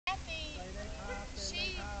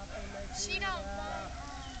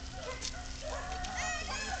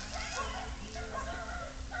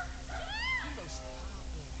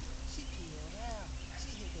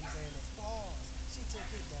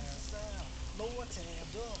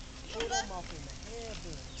tabbed up. Threw them off in the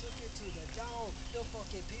heaven. Took it to the dome. Them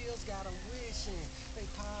fucking pills got them wishing. They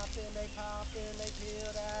poppin', they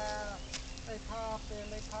peeled out. They poppin',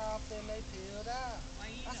 they peeled out.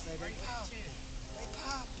 I say they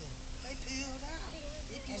poppin', they peeled out.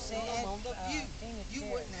 If you seen them on the view, you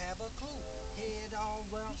wouldn't have a clue. Head all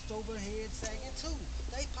roused over, head sagging too.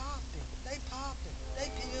 They poppin', they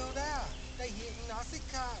peeled out. They hitting Aussie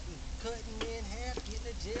cotton, cutting in half, getting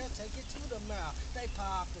to jail, take it to the mouth. They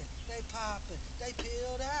poppin', they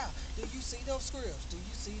peeled out. Do you see them scripts? Do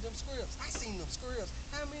you see them scripts? I seen them scripts.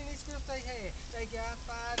 How many scripts they had? They got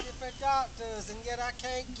 5 different doctors, and yet I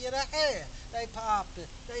can't get a hair. They poppin',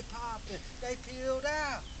 they peeled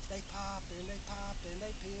out. They poppin',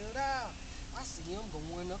 they peeled out. I see them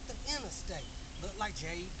going up the interstate. Look like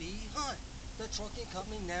J.B. Hunt. The trucking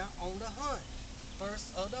company now on the hunt.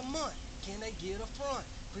 First of the month, can they get a front?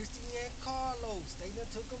 Christy and Carlos, they done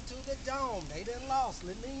took them to the dome. They done lost,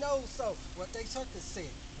 let me know so. What they circus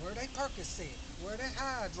said, where they Percocet, where that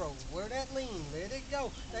hydro, where that lean, let it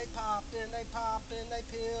go. They poppin', they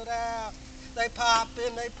peeled out. They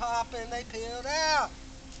poppin', they peeled out.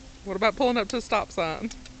 What about pulling up to a stop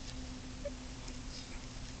sign?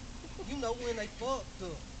 You know when they fucked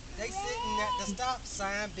up. They sitting at the stop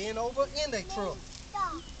sign, bent over in their truck.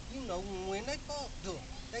 You know when they fucked up.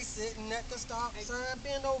 They sitting at the stop sign,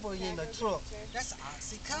 bent over in the truck. That's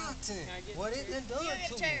Oxycontin. What it done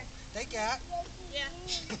to them? They got.